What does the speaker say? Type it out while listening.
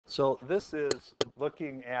So this is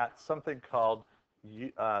looking at something called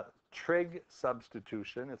trig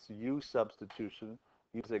substitution. It's U substitution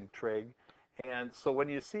using trig. And so when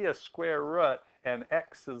you see a square root and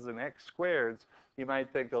x's and x squareds, you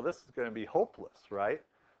might think, oh, this is going to be hopeless, right?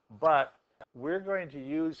 But we're going to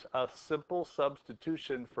use a simple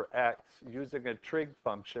substitution for x using a trig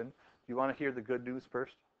function. Do you want to hear the good news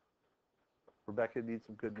first? Rebecca needs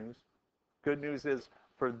some good news. Good news is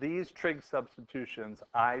for these trig substitutions,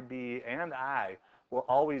 IB and I will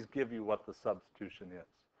always give you what the substitution is.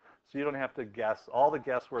 So you don't have to guess. All the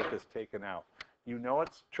guesswork is taken out. You know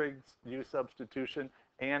it's trig U substitution,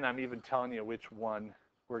 and I'm even telling you which one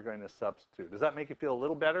we're going to substitute. Does that make you feel a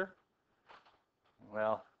little better?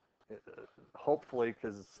 Well, hopefully,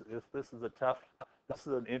 because this is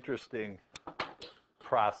an interesting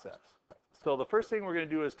process. So the first thing we're going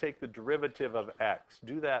to do is take the derivative of x.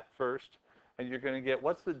 Do that first, and you're going to get,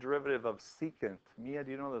 what's the derivative of secant? Mia,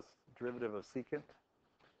 do you know the derivative of secant?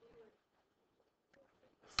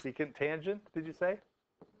 Secant tangent, did you say?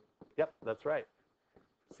 Yep, that's right.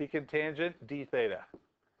 Secant tangent d theta.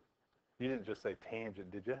 You didn't just say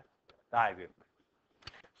tangent, did you? I didn't.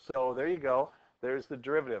 So there you go. There's the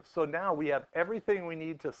derivative. So now we have everything we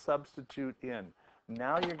need to substitute in.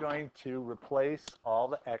 Now you're going to replace all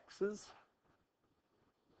the x's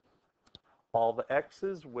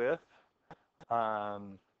with,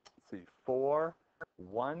 let's see, 4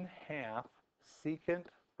 1/2 secant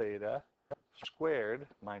theta squared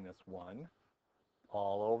minus 1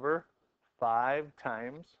 all over 5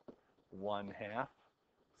 times 1/2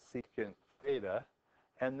 secant theta.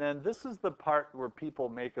 And then this is the part where people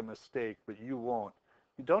make a mistake, but you won't.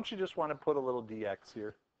 Don't you just want to put a little dx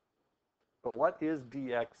here? But what is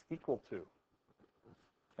dx equal to?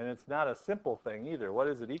 And it's not a simple thing either. What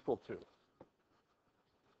is it equal to?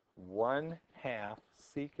 1/2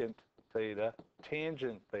 secant theta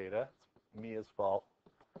tangent theta, it's Mia's fault,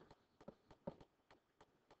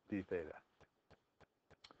 d theta.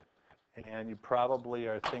 And you probably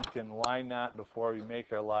are thinking, why not, before we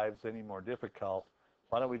make our lives any more difficult,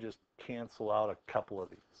 why don't we just cancel out a couple of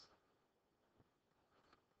these?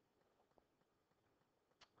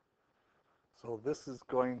 So this is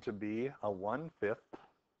going to be a 1/5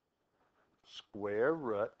 square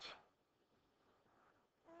root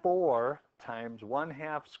 4 times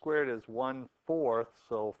 1/2 squared is 1/4,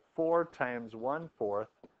 so 4 times 1/4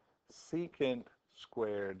 secant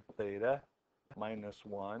squared theta minus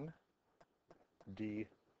 1 d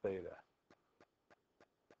theta.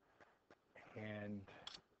 And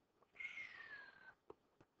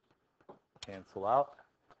cancel out.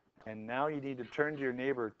 And now you need to turn to your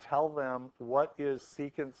neighbor. Tell them, what is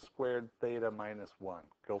secant squared theta minus 1?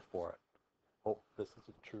 Go for it. Oh, this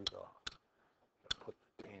isn't true, though. Put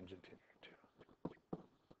the tangent in here, too.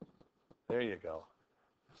 There you go.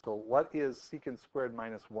 So what is secant squared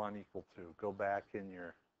minus 1 equal to? Go back in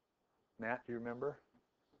your, Matt, do you remember?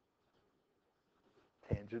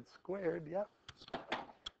 Tangent squared, yep.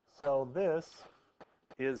 So this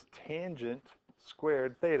is tangent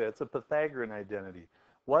squared theta. It's a Pythagorean identity.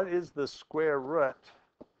 What is the square root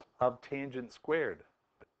of tangent squared?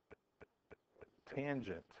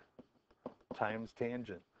 Tangent times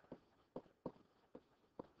tangent.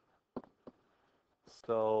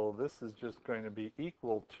 So this is just going to be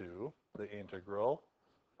equal to the integral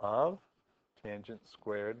of tangent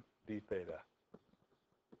squared d theta.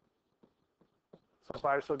 So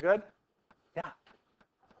far, so good? Yeah.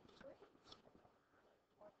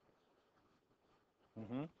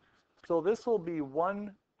 So this will be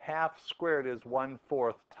 1/2 squared is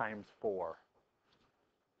 1/4 times 4.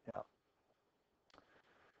 Yeah.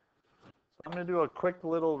 So I'm going to do a quick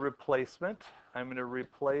little replacement. I'm going to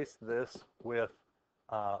replace this with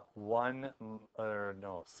secant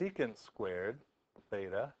squared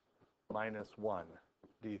theta minus 1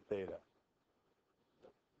 d theta.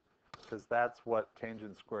 Because that's what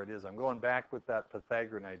tangent squared is. I'm going back with that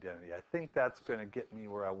Pythagorean identity. I think that's going to get me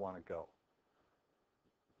where I want to go.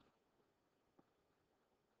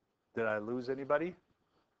 Did I lose anybody?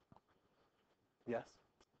 Yes?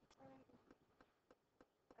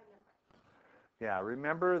 Yeah,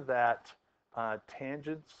 remember that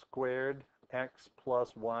tangent squared x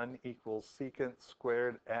plus 1 equals secant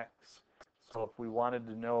squared x. So if we wanted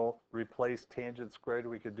to know, replace tangent squared,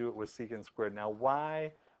 we could do it with secant squared. Now,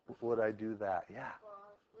 why would I do that? Yeah.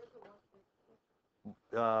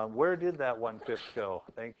 Where did that 1/5 go?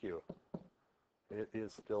 Thank you. It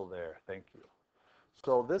is still there. Thank you.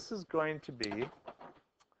 So this is going to be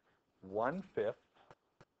 1/5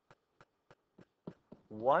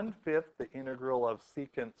 the integral of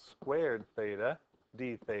secant squared theta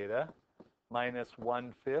d theta minus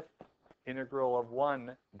 1/5 integral of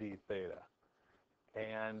 1 d theta.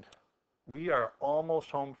 And we are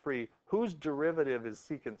almost home free. Whose derivative is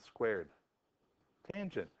secant squared?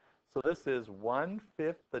 Tangent. So this is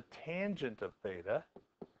 1/5 the tangent of theta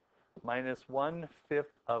minus 1/5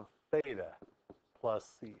 of theta plus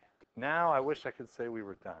c. Now I wish I could say we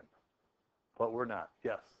were done, but we're not.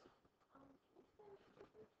 Yes?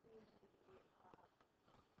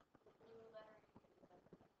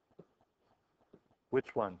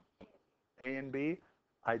 Which one? A and B?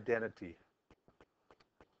 Identity.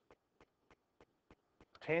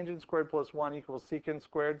 Tangent squared plus 1 equals secant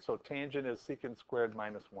squared, so tangent is secant squared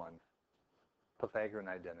minus 1. Pythagorean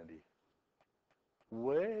identity.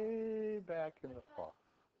 Way back in the fall.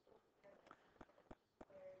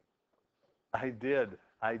 I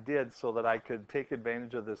did so that I could take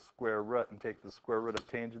advantage of this square root and take the square root of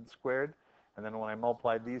tangent squared. And then when I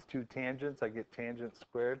multiply these two tangents, I get tangent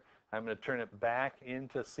squared. I'm going to turn it back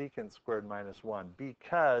into secant squared minus 1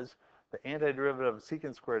 because the antiderivative of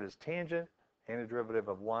secant squared is tangent. Antiderivative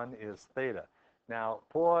of 1 is theta. Now,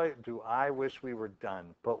 boy, do I wish we were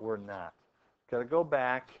done, but we're not. Got to go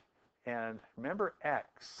back and remember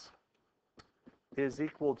x is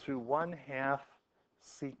equal to 1/2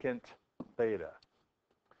 secant theta.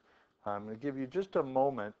 I'm going to give you just a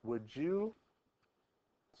moment. Would you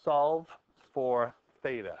solve for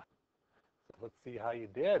theta? Let's see how you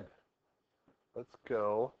did. Let's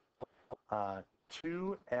go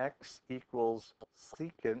 2x equals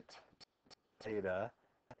secant theta,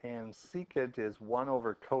 and secant is 1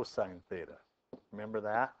 over cosine theta. Remember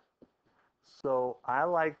that? So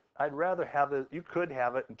I'd rather have it, you could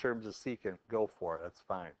have it in terms of secant, go for it, that's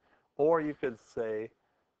fine. Or you could say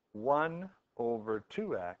 1 over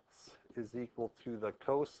 2x is equal to the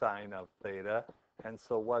cosine of theta, and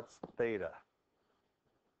so what's theta?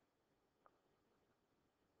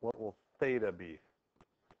 What will theta be?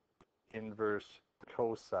 Inverse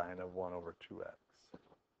cosine of 1 over 2x. Is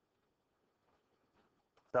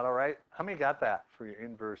that all right? How many got that for your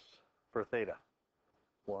inverse for theta?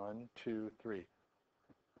 1, 2, 3.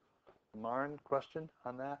 Marn, question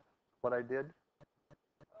on that? What I did?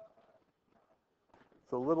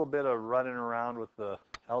 It's a little bit of running around with the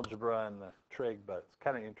algebra and the trig, but it's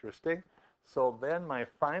kind of interesting. So then my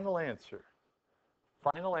final answer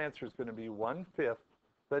is going to be 1/5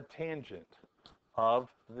 the tangent of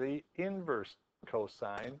the inverse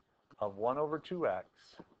cosine of 1 over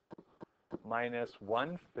 2x minus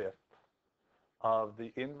 1/5 of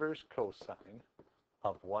the inverse cosine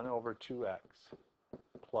of 1 over 2x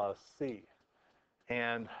plus c.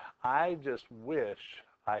 And I just wish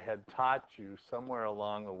I had taught you somewhere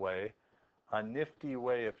along the way a nifty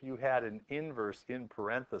way, if you had an inverse in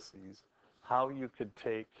parentheses, how you could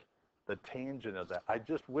take the tangent of that. I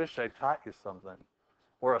just wish I taught you something.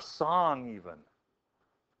 Or a song even.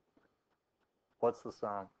 What's the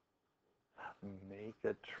song? Make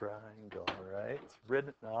a triangle, right? It's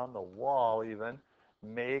written on the wall even.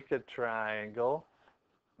 Make a triangle.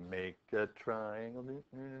 Make a triangle.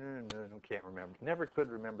 Can't remember. Never could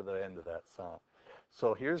remember the end of that song.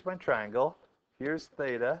 So here's my triangle. Here's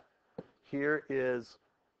theta. Here is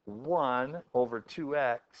 1 over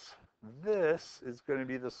 2x. This is going to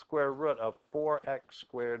be the square root of 4x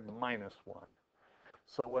squared minus 1.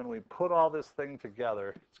 So when we put all this thing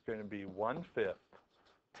together, it's going to be 1/5.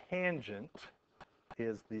 Tangent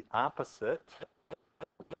is the opposite,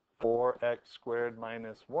 4x squared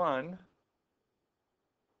minus 1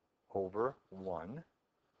 over 1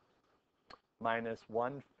 minus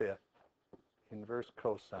 1/5 inverse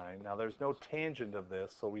cosine. Now there's no tangent of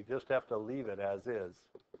this, so we just have to leave it as is,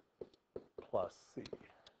 plus c.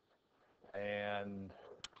 And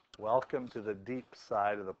welcome to the deep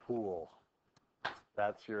side of the pool.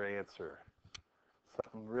 That's your answer.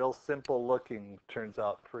 Something real simple looking turns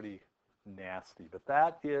out pretty nasty. But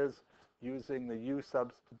that is using the U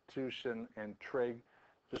substitution and trig.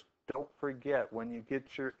 Just don't forget, when you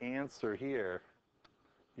get your answer here,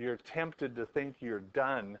 you're tempted to think you're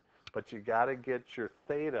done, but you got to get your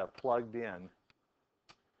theta plugged in.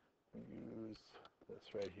 Use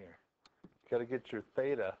this right here. You got to get your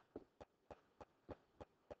theta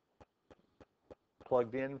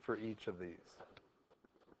plugged in for each of these.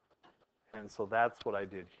 And so that's what I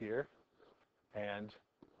did here and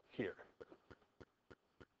here.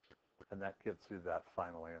 And that gets you that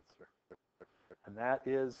final answer. And that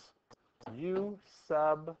is U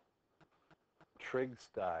sub trig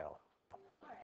style.